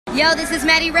Yo, this is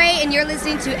Maddie Ray, and you're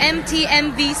listening to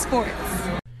MTMV Sports.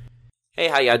 Hey,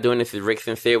 how y'all doing? This is Rick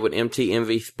Sincere with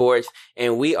MTMV Sports,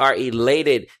 and we are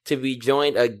elated to be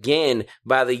joined again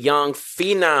by the young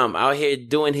phenom out here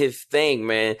doing his thing,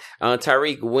 man.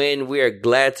 Tariq Wynn, we are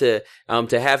glad to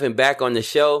have him back on the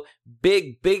show.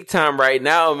 Big time right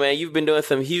now, man. You've been doing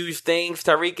some huge things.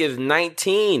 Tariq is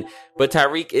 19, but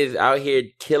Tariq is out here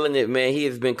killing it, man. He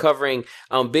has been covering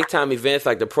big time events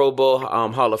like the Pro Bowl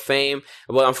Hall of Fame.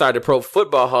 Well, I'm sorry, the Pro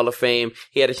Football Hall of Fame.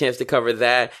 He had a chance to cover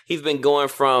that. He's been going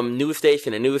from news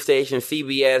station to news station,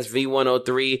 CBS,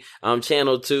 V103,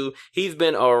 Channel 2. He's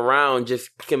been around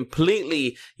just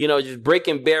completely, just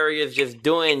breaking barriers, just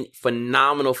doing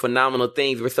phenomenal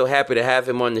things. We're so happy to have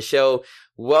him on the show.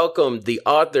 Welcome the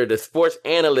author, the sports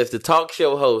analyst, the talk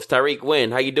show host, Tariq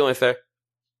Wynn. How you doing, sir?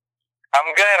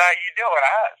 I'm good. How you doing?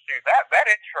 That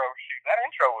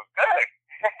intro was good.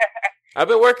 I've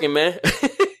been working, man. Yeah,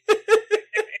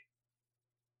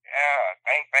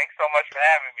 thanks so much for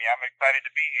having me. I'm excited to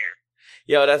be here.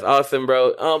 Yo, that's awesome,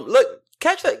 bro. Look,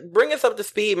 bring us up to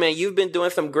speed, man. You've been doing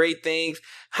some great things.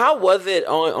 How was it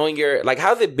on your,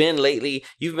 how's it been lately?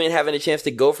 You've been having a chance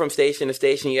to go from station to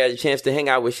station. You had a chance to hang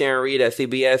out with Sharon Reed at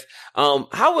CBS.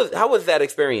 How was that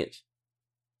experience?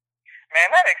 Man,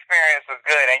 that experience was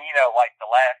good. And, the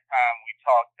last time we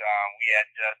talked,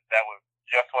 that was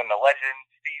just when the Legends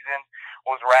season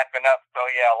was wrapping up. So,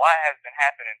 yeah, a lot has been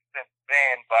happening since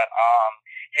then. But,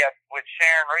 with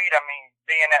Sharon Reed,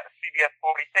 being at CBS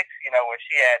 46, when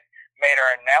she had made her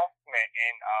announcement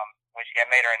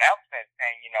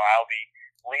saying, I'll be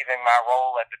leaving my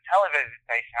role at the television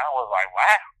station, I was like,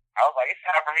 wow. I was like, it's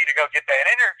time for me to go get that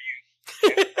interview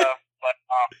and stuff. But,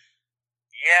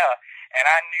 yeah. And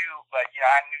I knew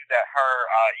that her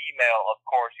email, of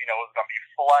course, was going to be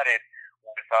flooded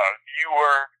with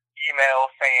viewer email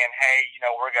saying, hey,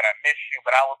 we're going to miss you.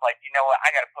 But I was like, you know what,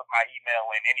 I got to put my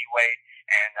email in anyway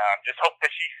and just hope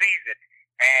that she sees it.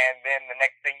 And then the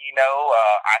next thing you know,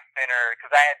 I sent her, because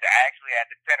I actually had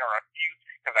to send her a few,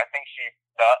 because I think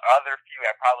the other few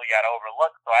had probably got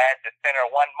overlooked, so I had to send her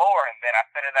one more, and then I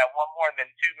sent her that one more, and then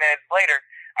 2 minutes later,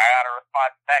 I got a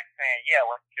response back saying, yeah,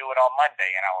 let's do it on Monday.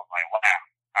 And I was like, wow,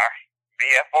 all right, be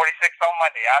at 46 on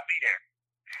Monday, I'll be there.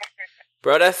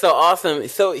 Bro, that's so awesome.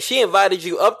 So she invited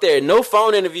you up there, no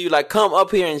phone interview, come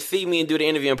up here and see me and do the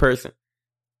interview in person.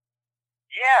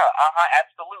 Yeah,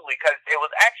 absolutely, because it was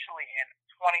actually in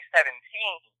 2017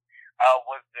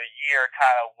 was the year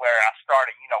kind of where I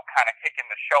started, kind of kicking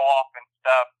the show off and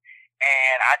stuff.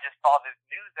 And I just saw this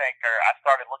news anchor. I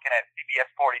started looking at CBS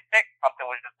 46. Something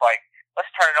was just like, let's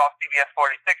turn it on CBS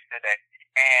 46 today.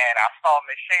 And I saw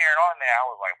Miss Sharon on there. I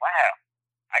was like, wow,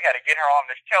 I got to get her on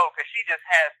this show because she just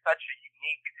has such a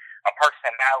unique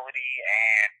personality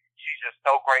and she's just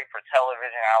so great for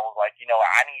television. I was like,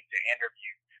 I need to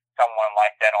interview someone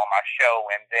like that on my show.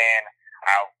 And then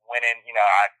I went in,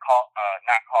 I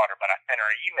not called her, but I sent her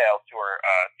an email to her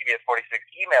CBS 46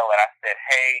 email, and I said,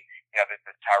 hey, this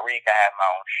is Tariq, I have my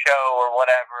own show or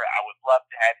whatever. I would love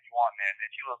to have you on there.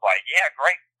 And she was like, yeah,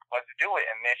 great, let's do it.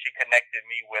 And then she connected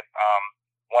me with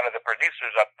one of the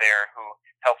producers up there who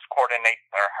helps coordinate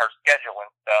her schedule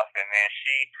and stuff. And then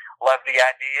she loved the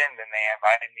idea, and then they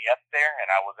invited me up there,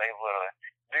 and I was able to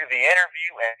do the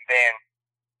interview. And then,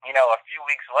 a few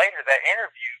weeks later, that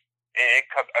interview, it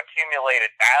accumulated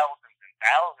thousands and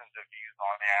thousands of views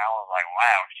on there. I was like,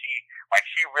 wow,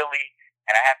 she really,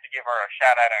 and I have to give her a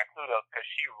shout out and kudos because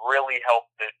she really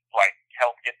helped get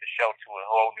the show to a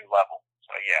whole new level.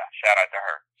 So yeah, shout out to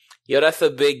her. Yo, that's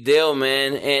a big deal,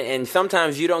 man. And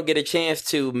sometimes you don't get a chance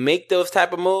to make those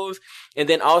type of moves and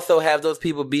then also have those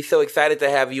people be so excited to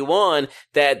have you on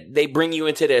that they bring you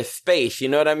into their space. You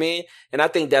know what I mean? And I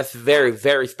think that's very,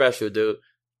 very special, dude.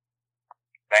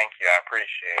 Thank you. I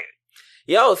appreciate it.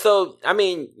 Yo, so,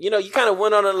 you kind of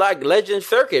went on a legend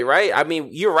circuit, right?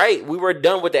 You're right. We were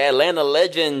done with the Atlanta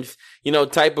Legends,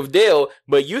 type of deal.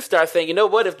 But you start saying, you know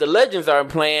what? If the Legends aren't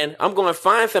playing, I'm going to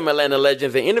find some Atlanta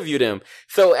Legends and interview them.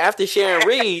 So after Sharon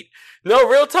Reed, no,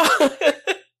 real talk.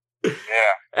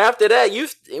 Yeah. After that, you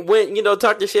went,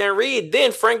 talk to Sharon Reed,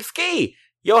 then Frank Ski.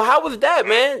 Yo, how was that,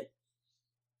 man?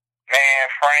 Man,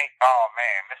 Frank,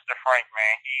 Mr. Frank,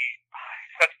 man, he's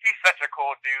such a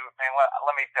cool dude, man.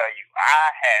 Let me tell you, I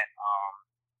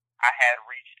had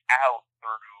reached out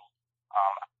through,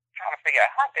 I'm trying to figure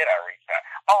out, how did I reach out?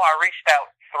 Oh, I reached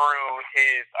out through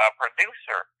his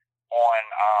producer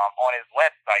on his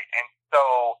website, and so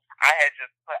I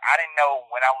didn't know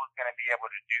when I was going to be able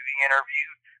to do the interview,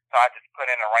 so I just put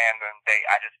in a random date.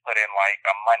 I just put in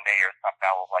a Monday or something.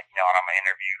 I was like, I'm going to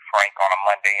interview Frank on a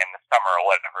Monday in the summer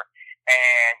or whatever.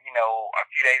 And, a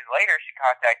few days later, she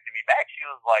contacted me back. She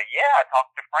was like, yeah, I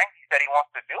talked to Frank. He said he wants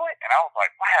to do it. And I was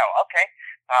like, wow, okay.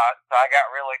 So I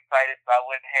got really excited. So I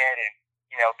went ahead and,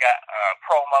 got a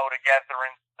promo together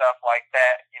and stuff like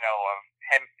that, of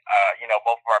him,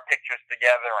 both of our pictures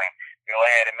together, and go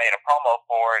ahead and made a promo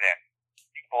for it. And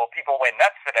people went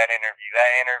nuts for that interview.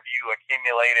 That interview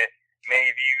accumulated many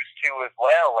views too as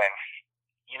well. And,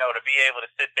 to be able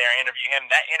to sit there and interview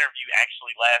him, that interview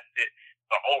actually lasted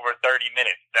for over 30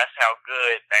 minutes. That's how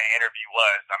good that interview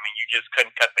was. I mean, you just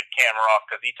couldn't cut the camera off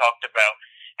because he talked about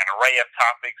an array of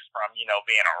topics from,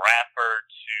 being a rapper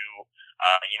to,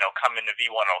 coming to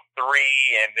V103.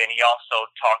 And then he also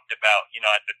talked about,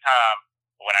 at the time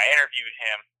when I interviewed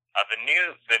him,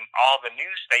 all the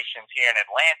news stations here in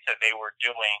Atlanta, they were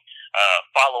doing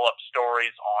follow-up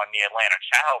stories on the Atlanta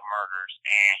child murders,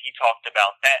 and he talked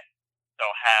about that. So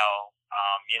how,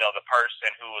 the person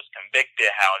who was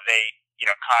convicted, how they,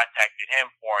 contacted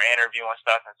him for an interview and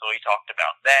stuff, and so he talked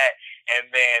about that. And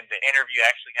then the interview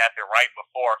actually happened right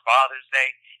before Father's Day,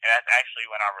 and that's actually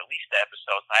when I released the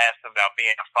episode. So I asked him about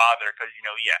being a father because,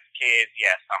 he has kids, he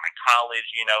has some in college,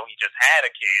 he just had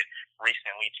a kid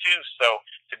recently too. So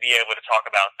to be able to talk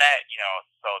about that,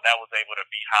 so that was able to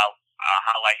be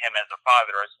highlight him as a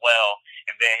father as well.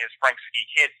 And then his Frank Ski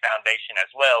Kids Foundation as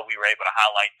well, we were able to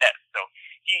highlight that. So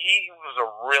he was a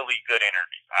really good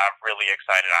interview. I'm really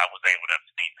excited I was able to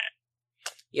obtain that.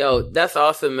 Yo, that's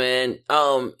awesome, man.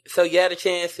 So you had a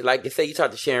chance, like you said, you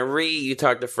talked to Sharon Reed, you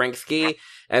talked to Frank Ski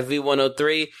at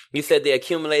V103. You said they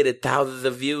accumulated thousands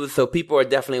of views, so people are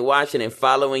definitely watching and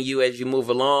following you as you move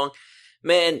along.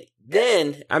 Man,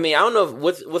 then, I mean, I don't know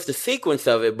what's the sequence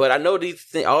of it, but I know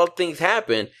all things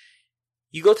happen.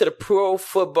 You go to the Pro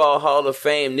Football Hall of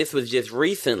Fame. This was just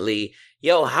recently.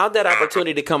 Yo, how'd that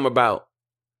opportunity come about?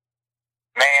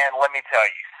 Man, let me tell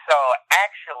you. So,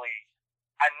 actually,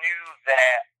 I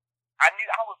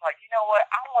was like, you know what?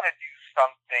 I want to do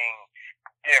something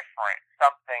different,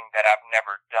 something that I've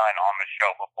never done on the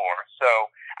show before. So,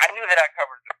 I knew that I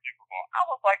covered the Super Bowl. I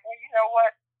was like, well, you know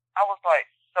what? I was like,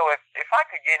 so if I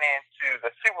could get into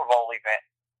the Super Bowl event,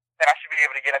 then I should be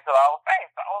able to get into the Hall of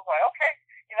Fame. So I was like, okay,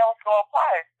 let's go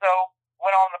apply. So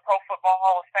went on the Pro Football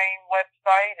Hall of Fame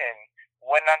website and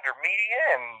went under media,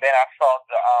 and then I saw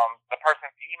the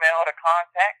person's email to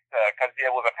contact because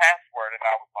it was a password, and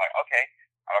I was like, okay,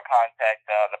 I'm gonna contact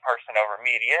the person over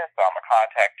media, so I'm gonna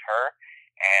contact her,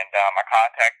 and I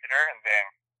contacted her, and then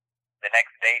the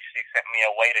next day she sent me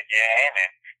a way to get in,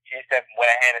 and she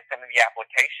went ahead and sent me the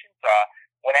application. So I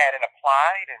went ahead and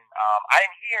applied, and I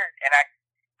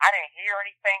didn't hear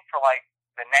anything for like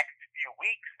the next few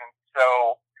weeks, and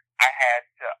so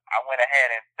I went ahead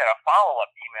and sent a follow-up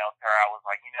email to her. I was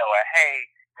like, hey,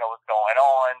 what's going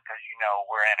on? Because,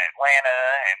 we're in Atlanta,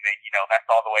 and then, that's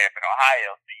all the way up in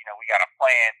Ohio. So, we got to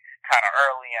plan kind of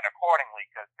early and accordingly,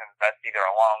 because since that's either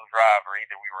a long drive or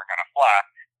either we were going to fly.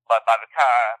 But by the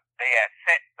time they had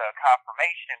sent the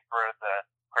confirmation for the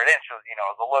credentials, it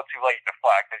was a little too late to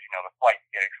fly because, the flights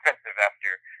get expensive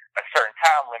after a certain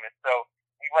time limit. So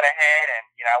we went ahead and,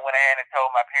 I went ahead and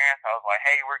told my parents, I was like,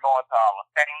 hey, we're going to Hall of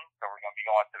Fame, so we're going to be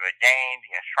going to the game,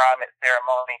 the enshrinement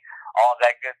ceremony, all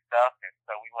that good stuff. And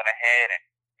so we went ahead and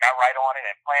got right on it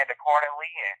and planned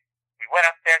accordingly. And we went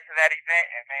up there to that event,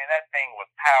 and man, that thing was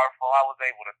powerful. I was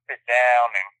able to sit down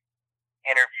and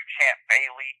interview Champ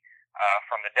Bailey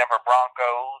from the Denver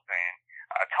Broncos, and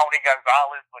Tony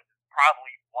Gonzalez, which is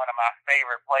probably one of my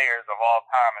favorite players of all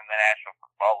time in the National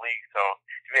Football League. So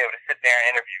to be able to sit there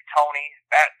and interview Tony,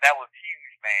 that was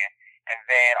huge, man. And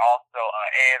then also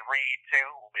Ed Reed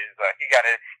too,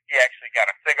 he actually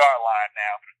got a cigar line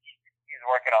now. He's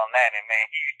working on that, and man,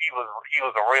 he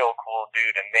was a real cool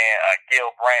dude. And then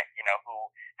Gil Brandt, who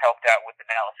helped out with the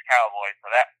Dallas Cowboys. So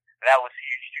that was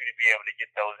huge too, to be able to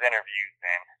get those interviews,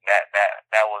 and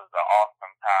that was an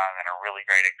awesome time and a really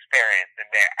great experience. And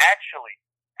then actually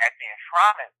at the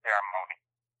enshrinement ceremony,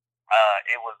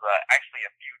 it was actually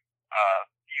a few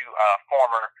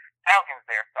former Falcons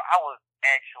there, so I was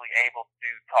actually able to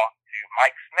talk to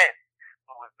Mike Smith,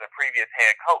 who was the previous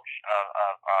head coach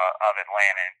of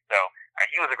Atlanta. And so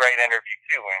he was a great interview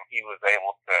too, and he was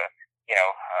able to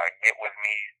get with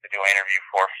me to do an interview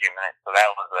for a few minutes. So that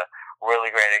was a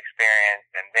really great experience.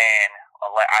 And then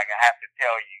I have to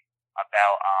tell you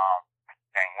about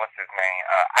what's his name?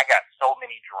 I got so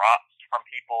many drops from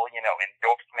people,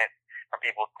 endorsements from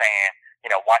people saying,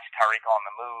 watch Tariq on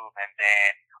the move. And then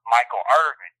Michael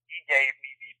Irvin, he gave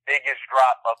me the biggest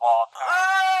drop of all time.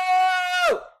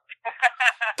 Oh!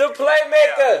 The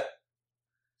playmaker!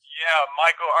 Yeah,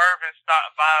 Michael Irvin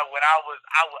stopped by when I was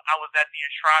at the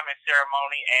enshrinement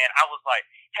ceremony, and I was like,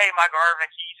 "Hey, Michael Irvin,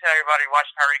 can you tell everybody watch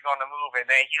Tariq on the Move?" And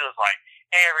then he was like,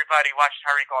 "Hey, everybody, watch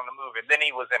Tariq on the Move." And then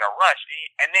he was in a rush,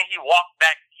 and then he walked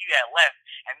back. He had left,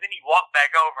 and then he walked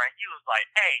back over, and he was like,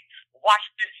 "Hey, watch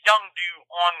this young dude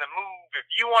on the move. If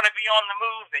you want to be on the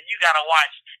move, then you gotta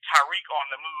watch Tariq on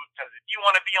the Move, because if you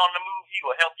want to be on the move, he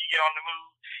will help you get on the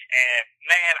move." And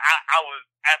man, I was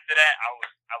after that, I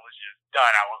was just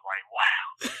done. I was like, wow,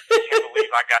 I can't believe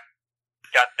I got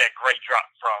that great drop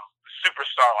from a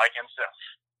superstar like himself.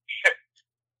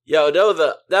 Yo,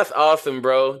 that's awesome,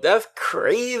 bro. That's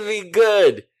crazy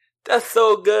good. That's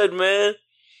so good, man.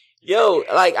 Yo,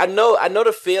 like I know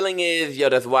the feeling is, yo,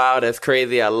 that's wild, that's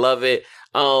crazy, I love it.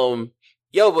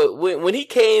 Yo, but when he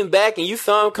came back and you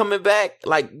saw him coming back,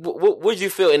 like what did you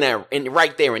feel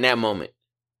right there in that moment?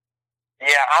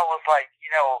 Yeah, I was like,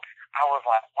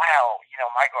 wow,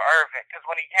 Michael Irvin, because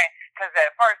when he came, because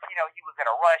at first, he was in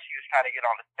a rush, he was trying to get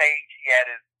on the stage, he had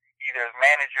either his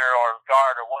manager or his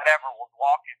guard or whatever was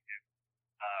walking to,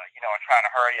 and trying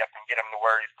to hurry up and get him to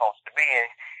where he's supposed to be, and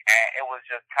it was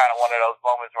just kind of one of those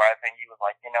moments where I think he was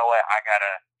like, you know what, I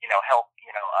gotta, help,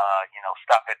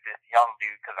 stop at this young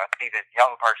dude, because I see this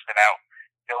young person out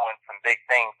doing some big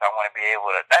things. So I want to be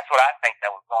able to. That's what I think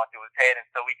that was going through his head. And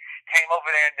so we came over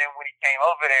there, and then when he came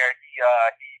over there, he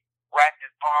wrapped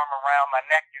his arm around my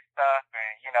neck and stuff,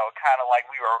 and kind of like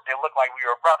it looked like we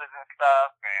were brothers and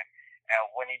stuff. And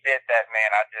when he did that,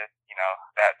 man, I just,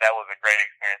 that was a great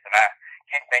experience, and I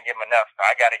can't thank him enough. So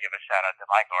I got to give a shout out to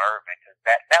Michael Irvin, because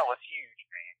that was huge,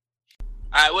 man.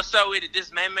 All right, what's up with it? This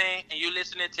is Man, and you're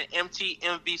listening to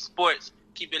MTMV Sports.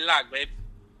 Keep it locked, baby.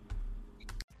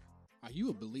 Are you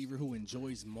a believer who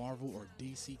enjoys Marvel or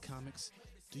DC comics?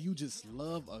 Do you just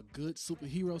love a good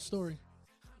superhero story?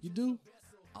 You do?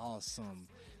 Awesome.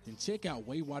 Then check out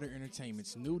Waywater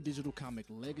Entertainment's new digital comic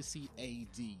Legacy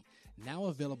AD, now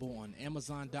available on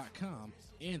Amazon.com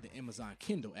and the Amazon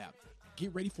Kindle app.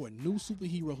 Get ready for a new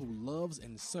superhero who loves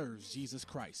and serves Jesus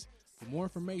Christ. For more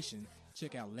information,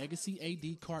 check out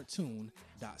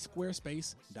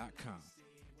legacyadcartoon.squarespace.com.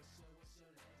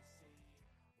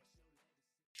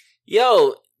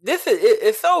 Yo,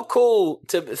 it's so cool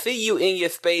to see you in your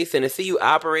space and to see you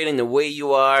operating the way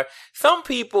you are. Some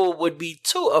people would be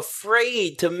too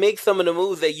afraid to make some of the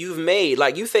moves that you've made.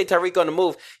 Like you say, Tariq on the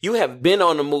Move, you have been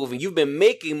on the move and you've been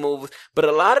making moves, but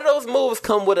a lot of those moves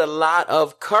come with a lot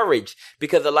of courage,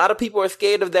 because a lot of people are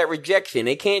scared of that rejection.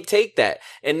 They can't take that,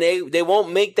 and they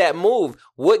won't make that move.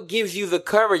 What gives you the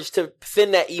courage to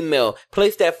send that email,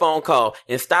 place that phone call,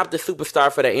 and stop the superstar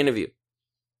for that interview?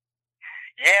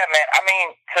 Yeah, man. I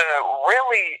mean,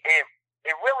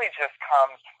 it really just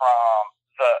comes from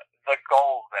the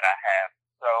goals that I have.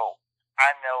 So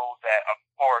I know that, of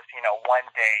course, one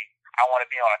day I want to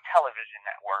be on a television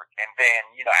network, and then,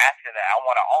 after that, I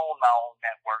want to own my own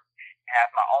network,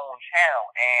 have my own channel,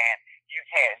 and you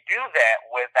can't do that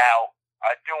without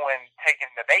taking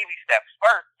the baby steps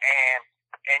first,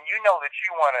 and you know that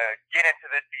you want to get into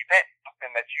this event,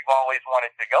 something that you've always wanted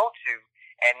to go to.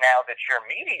 And now that you're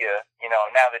media,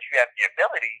 now that you have the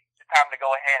ability, it's time to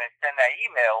go ahead and send that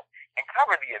email and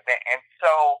cover the event. And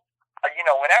so,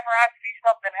 whenever I see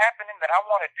something happening that I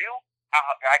want to do,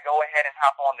 I go ahead and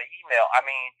hop on the email. I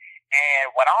mean,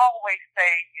 and what I always say,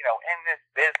 in this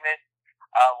business,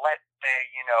 let's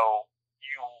say, you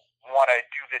want to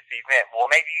do this event. Well,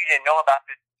 maybe you didn't know about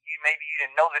this. Maybe you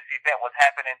didn't know this event was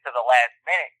happening to the last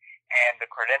minute, and the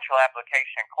credential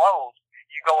application closed.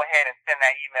 You go ahead and send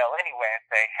that email anyway and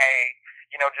say, hey,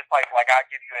 just like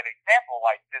I'll give you an example,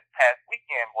 like this past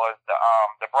weekend was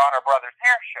the Bronner Brothers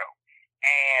hair show.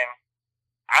 And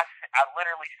I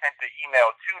literally sent the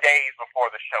email 2 days before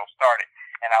the show started.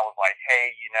 And I was like,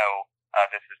 hey,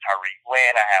 this is Tariq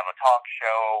Wynn. I have a talk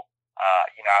show.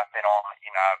 I've been on,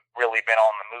 I've really been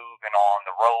on the move and on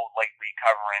the road lately,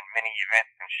 covering many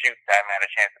events and shoots. I haven't had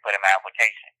a chance to put in my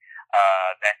application.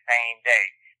 That same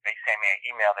day, they sent me an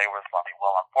email. They were like,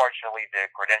 well, unfortunately, the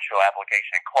credential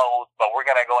application closed, but we're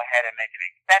going to go ahead and make an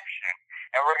exception,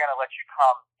 and we're going to let you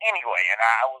come anyway. And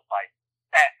I was like,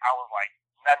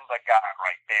 nothing but God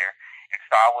right there. And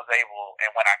so I was able, and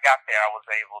when I got there, I was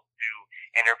able to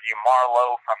interview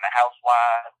Marlo from the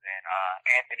Housewives and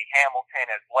Anthony Hamilton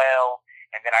as well.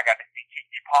 And then I got to see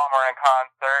Keke Palmer in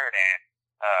concert, and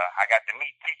I got to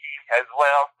meet Keke as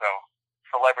well. So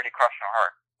celebrity crush on her.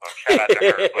 So shout out to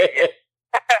her. But yeah.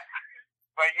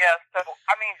 But yeah, so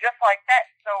I mean, just like that.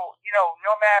 So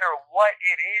no matter what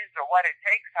it is or what it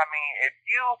takes, I mean,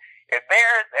 if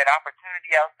there's an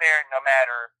opportunity out there, no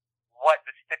matter what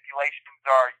the stipulations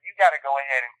are, you got to go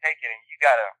ahead and take it, and you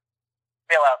got to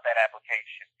fill out that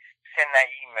application. send that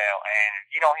email, and if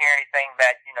you don't hear anything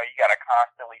back, you got to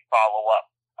constantly follow up,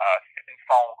 send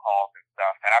phone calls and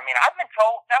stuff. And I mean, I've been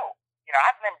told no.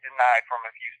 I've been denied from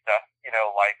a few stuff.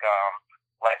 Like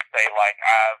let's say like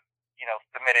I've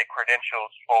submitted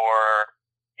credentials for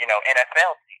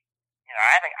NFL teams.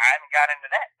 I haven't got into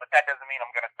that, but that doesn't mean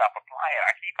I'm going to stop applying.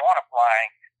 I keep on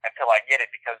applying until I get it,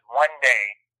 because one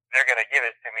day they're going to give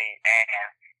it to me.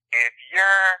 And if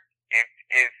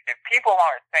people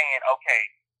aren't saying, okay,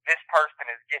 this person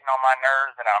is getting on my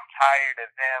nerves and I'm tired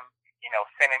of them,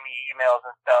 sending me emails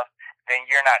and stuff, then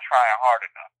you're not trying hard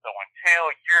enough. So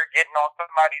until you're getting on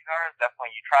somebody's nerves, that's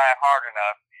when you're trying hard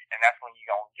enough, and that's when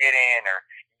you're going to get in or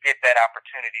get that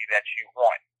opportunity that you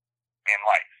want in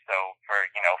life. So for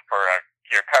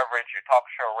your coverage, your talk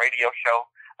show, radio show,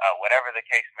 whatever the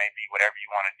case may be, whatever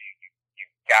you want to do, you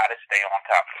got to stay on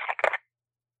top of it.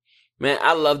 Man,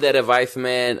 I love that advice,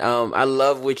 man. I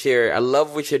love what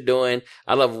you're doing.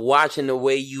 I love watching the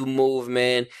way you move,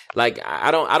 man. Like, I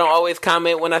don't always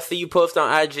comment when I see you post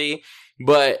on IG,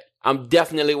 but I'm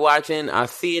definitely watching. I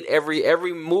see it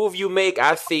every move you make.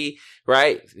 I see,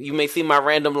 right? You may see my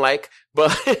random like,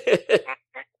 but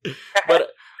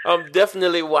I'm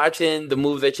definitely watching the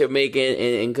moves that you're making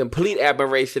in complete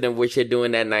admiration of what you're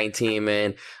doing at 19,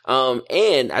 man.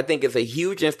 And I think it's a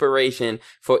huge inspiration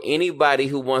for anybody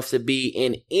who wants to be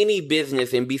in any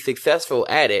business and be successful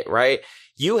at it, right?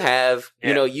 You have,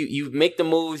 you make the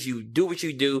moves, you do what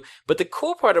you do. But the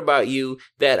cool part about you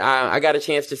that I got a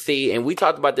chance to see, and we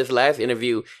talked about this last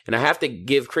interview, and I have to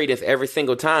give credence every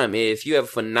single time, is you have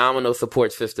a phenomenal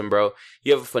support system, bro.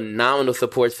 You have a phenomenal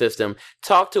support system.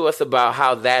 Talk to us about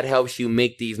how that helps you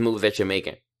make these moves that you're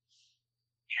making.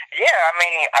 Yeah, I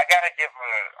mean, I got to give,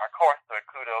 of course, a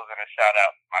kudos and a shout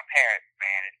out to my parents,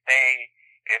 man.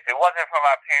 If it wasn't for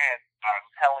my parents, I'm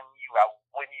telling you, I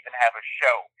wouldn't even have a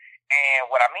show.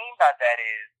 And what I mean by that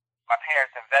is my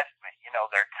parents' investment,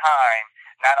 their time,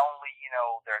 not only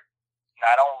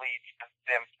just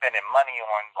them spending money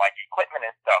on like equipment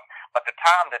and stuff, but the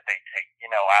time that they take.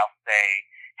 I'll say,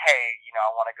 hey,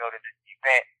 I want to go to this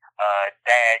event.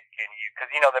 Dad, can you,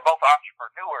 because they're both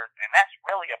entrepreneurs, and that's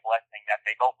really a blessing that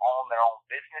they both own their own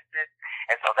businesses.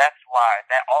 And so that's why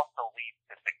that also leads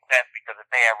to success, because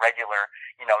if they have regular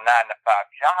 9-to-5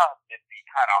 jobs, it'd be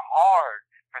kind of hard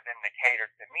for them to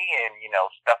cater to me and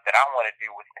stuff that I want to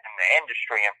do within the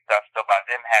industry and stuff. So by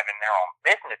them having their own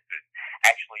businesses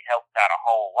actually helps out a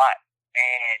whole lot.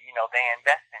 And they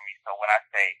invest in me. So when I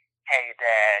say, hey,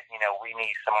 Dad, we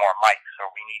need some more mics,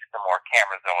 or we need some more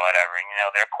cameras or whatever, and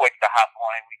they're quick to hop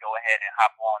on, and we go ahead and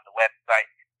hop on the website,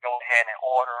 go ahead and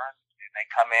order them, and they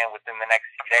come in within the next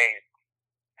few days.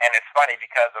 And it's funny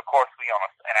because, of course,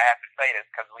 and I have to say this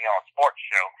because we on a sports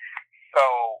show. So,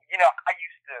 I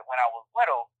used to, when I was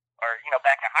little, or,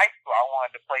 back in high school, I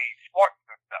wanted to play sports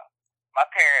and stuff. My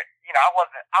parents, I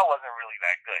wasn't really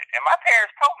that good. And my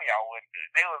parents told me I wasn't good.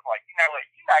 They was like, you're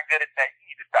not good at that. You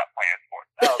need to stop playing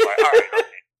sports. I was like, all right,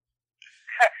 okay.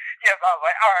 Yes, I was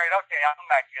like, all right, okay, I'm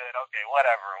not good. Okay,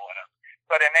 whatever.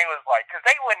 So then they was like, because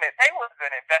they wasn't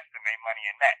investing their money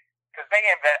in that. Because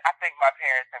I think my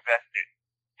parents invested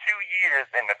 2 years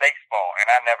in the baseball,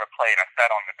 and I never played. I sat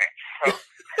on the bench. So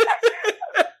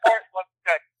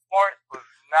sports was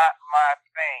not my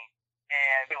thing,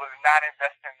 and it was not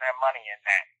investing their money in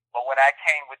that. But when I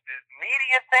came with this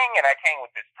media thing, and I came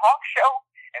with this talk show,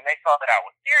 and they saw that I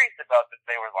was serious about this,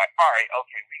 they were like, all right,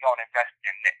 okay, we're going to invest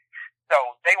in this.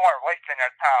 So they weren't wasting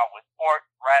their time with sports,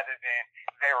 rather than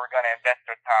they were going to invest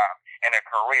their time in a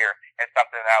career in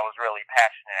something that I was really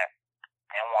passionate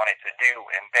and wanted to do.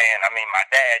 And then, my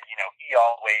dad, he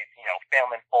always,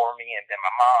 filming for me, and then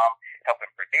my mom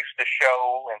helping produce the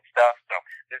show and stuff. So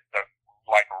this is a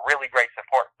really great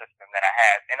support system that I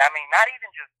have. And not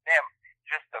even just them,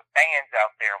 just the fans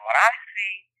out there. When I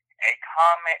see a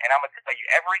comment, and I'm going to tell you,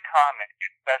 every comment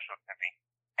is special to me.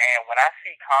 And when I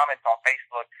see comments on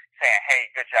Facebook saying, hey,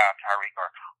 good job, Tyreek,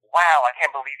 or wow, I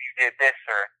can't believe you did this,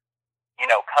 or,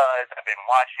 cuz I've been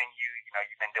watching you,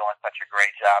 you've been doing such a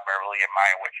great job. I really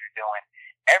admire what you're doing.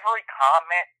 Every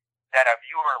comment that a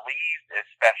viewer leaves is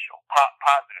special,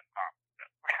 positive comment.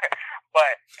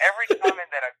 But every comment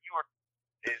that a viewer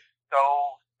is so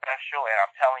special, and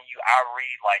I'm telling you, I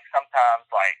read, sometimes,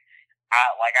 I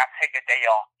take a day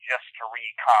off just to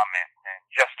read comments and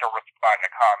just to respond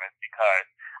to comments, because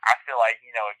I feel like,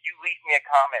 if you leave me a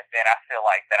comment, then I feel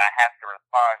like that I have to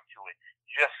respond to it,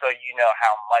 just so you know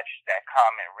how much that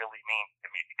comment really means to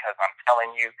me. Because I'm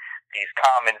telling you, these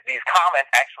comments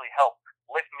actually help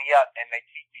lift me up, and they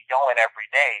keep me going every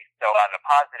day. So the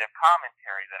positive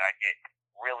commentary that I get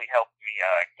really helps me,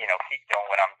 keep doing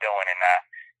what I'm doing. And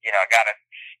I gotta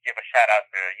give a shout out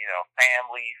to,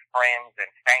 family, friends,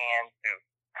 and fans who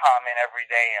comment every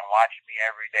day and watch me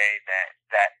every day.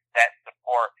 That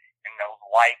support and those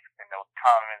likes and those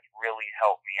comments really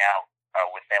help me out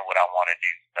within what I want to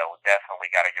do. So definitely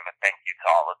gotta give a thank you to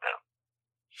all of them.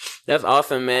 That's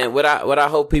awesome, man. What I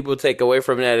hope people take away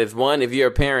from that is, one, if you're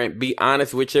a parent, be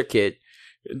honest with your kid.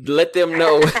 Let them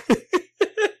know.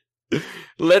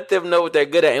 Let them know what they're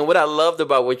good at. And what I loved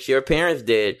about what your parents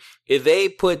did is they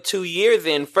put 2 years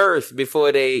in first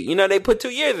before they put 2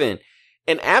 years in.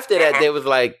 And after that, they was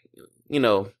like,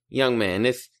 young man,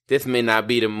 this may not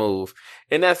be the move.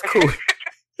 And that's cool.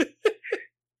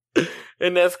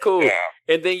 And that's cool. Yeah.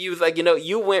 And then you was like,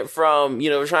 you went from,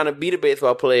 trying to be the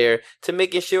baseball player to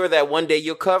making sure that one day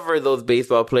you'll cover those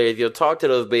baseball players. You'll talk to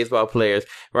those baseball players,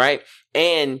 right?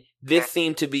 And this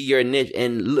seemed to be your niche.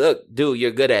 And look, dude,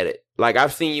 you're good at it. Like,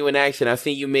 I've seen you in action. I've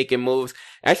seen you making moves.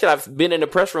 Actually, I've been in the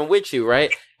press room with you,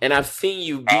 right? And I've seen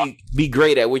you be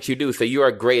great at what you do. So you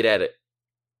are great at it.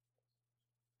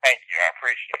 Thank you. I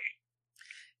appreciate it.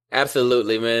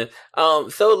 Absolutely, man.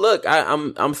 So look,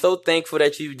 I'm so thankful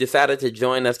that you decided to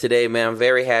join us today, man. I'm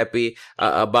very happy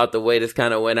about the way this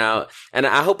kind of went out, and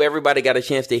I hope everybody got a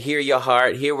chance to hear your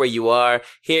heart, hear where you are,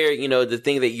 hear the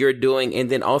things that you're doing, and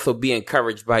then also be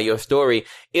encouraged by your story.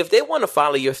 If they want to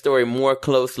follow your story more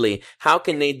closely, how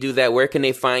can they do that? Where can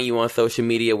they find you on social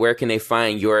media? Where can they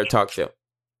find your talk show?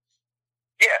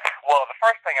 Yeah, well, the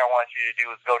first thing I want you to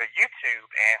do is go to YouTube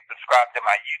and subscribe to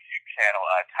my YouTube channel,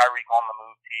 Tyreek on the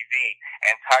Move TV,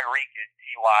 and Tyreek is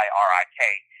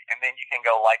Tyrik, and then you can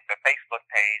go like the Facebook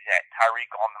page at Tyreek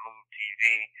on the Move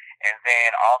TV, and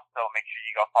then also make sure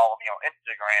you go follow me on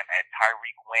Instagram at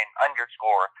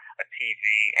TyreekWin_TV,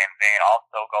 and then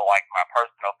also go like my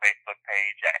personal Facebook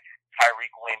page at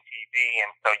Tyreek Win TV,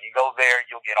 and so you go there,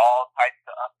 you'll get all types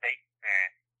of updates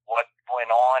and what's going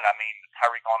on. I mean,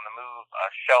 Tyreek on the Move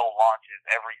show launches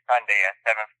every Sunday at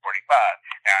 7:45.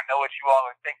 Now, I know what you all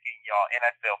are thinking, y'all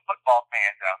NFL football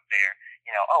fans out there.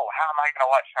 How am I going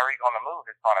to watch Tyreek on the Move?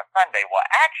 It's on a Sunday. Well,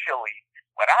 actually,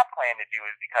 what I plan to do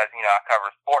is because, I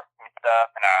cover sports and stuff,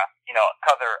 and I,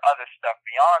 cover other stuff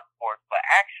beyond sports, but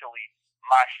actually,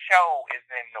 my show is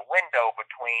in the window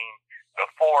between the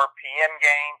 4 p.m.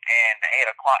 game and the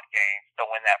 8 o'clock game. So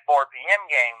when that 4 p.m.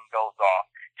 game goes off,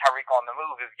 Tyreek on the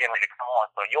Move is getting ready to come on.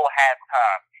 So you'll have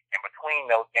time in between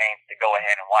those games to go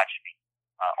ahead and watch me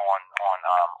on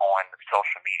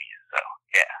social media. So,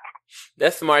 yeah.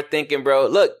 That's smart thinking, bro.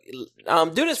 Look,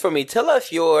 do this for me. Tell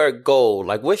us your goal.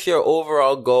 Like, what's your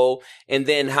overall goal? And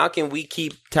then how can we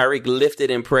keep Tyreek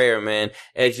lifted in prayer, man,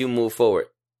 as you move forward?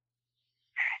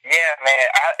 Yeah, man,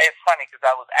 it's funny because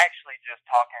I was actually just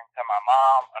talking to my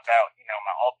mom about,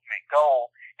 my ultimate goal.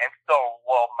 And so,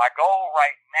 my goal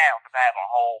right now, because I have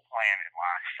a whole plan in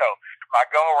mind. So my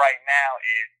goal right now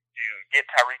is to get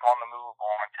Tyreek on the Move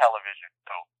on television.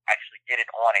 So actually get it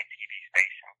on a TV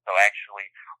station. So actually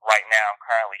right now I'm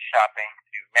currently shopping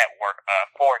to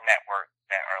for networks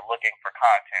that are looking for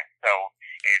content. So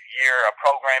if you're a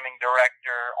programming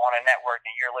director on a network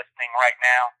and you're listening right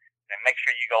now, then make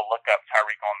sure you go look up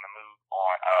Tyreek on the Move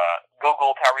on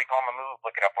Google Tyreek on the Move,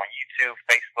 look it up on YouTube,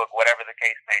 Facebook, whatever the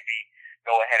case may be.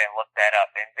 Go ahead and look that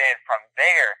up. And then from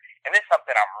there, and this is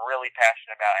something I'm really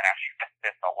passionate about, and I stress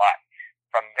this a lot.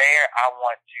 From there, I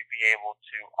want to be able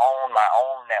to own my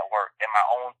own network and my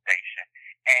own station.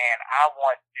 And I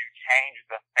want to change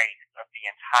the face of the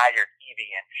entire TV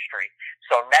industry.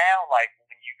 So now, like,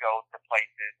 when you go to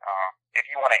places, if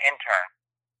you want to intern,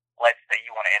 let's say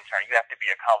you want to intern, you have to be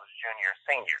a college junior or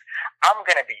senior. I'm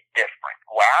going to be different.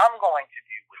 What I'm going to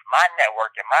do with my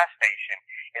network and my station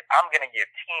is I'm going to give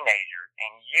teenagers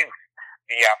and youth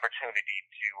the opportunity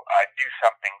to do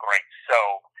something great.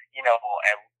 So,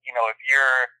 if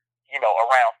you're,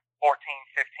 around 14,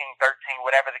 15, 13,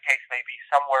 whatever the case may be,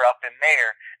 somewhere up in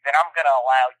there, then I'm going to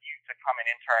allow you to come and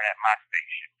intern at my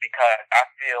station because I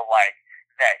feel like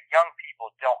that young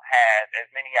people don't have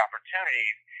as many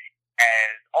opportunities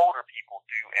as older people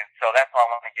do, and so that's why I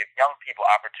want to give young people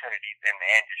opportunities in the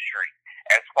industry.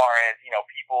 As far as,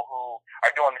 people who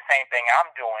are doing the same thing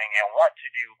I'm doing and want to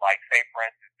do, like, say, for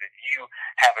instance, if you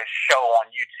have a show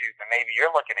on YouTube and maybe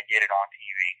you're looking to get it on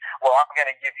TV, well, I'm going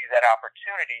to give you that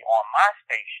opportunity on my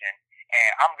station,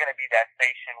 and I'm going to be that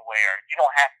station where you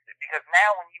don't have to, because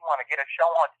now when you want to get a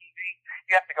show on TV,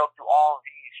 you have to go through all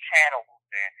these channels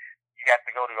and you have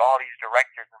to go to all these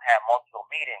directors and have multiple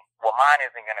meetings. Well, mine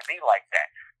isn't going to be like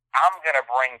that. I'm going to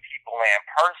bring people in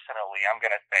personally. I'm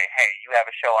going to say, hey, you have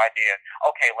a show idea.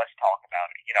 Okay, let's talk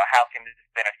about it. How can this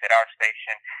benefit our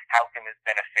station? How can this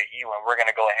benefit you? And we're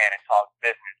going to go ahead and talk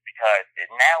business because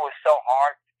now it's so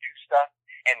hard to do stuff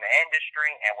in the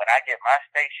industry. And when I get my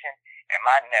station and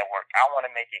my network, I want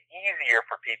to make it easier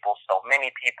for people so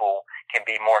many people can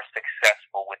be more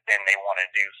successful within they want to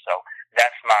do. So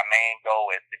that's my main goal,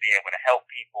 is to be able to help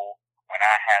people when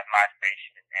I have my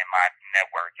station and my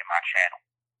network and my channel.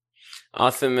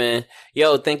 Awesome, man.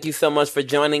 Yo, thank you so much for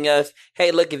joining us.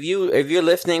 Hey, look, if you're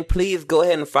listening, please go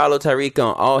ahead and follow Tariq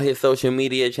on all his social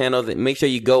media channels, and make sure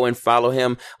you go and follow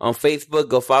him on Facebook.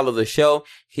 Go follow the show.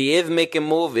 He is making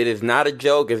moves. It is not a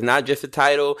joke. It's not just a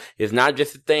title. It's not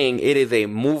just a thing. It is a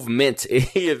movement.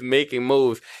 He is making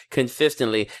moves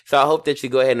consistently. So I hope that you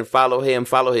go ahead and follow him,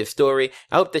 follow his story.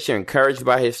 I hope that you're encouraged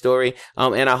by his story.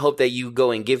 And I hope that you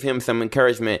go and give him some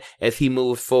encouragement as he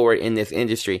moves forward in this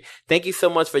industry. Thank you so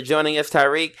much for joining us,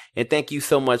 Tariq, and thank you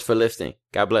so much for listening.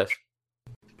 God bless.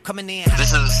 Coming in.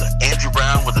 This is Andrew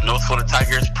Brown with the North Florida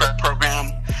Tigers Prep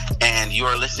Program, and you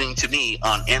are listening to me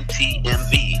on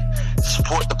MTMV.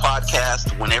 Support the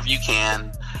podcast whenever you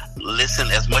can, listen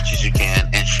as much as you can,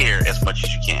 and share as much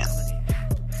as you can.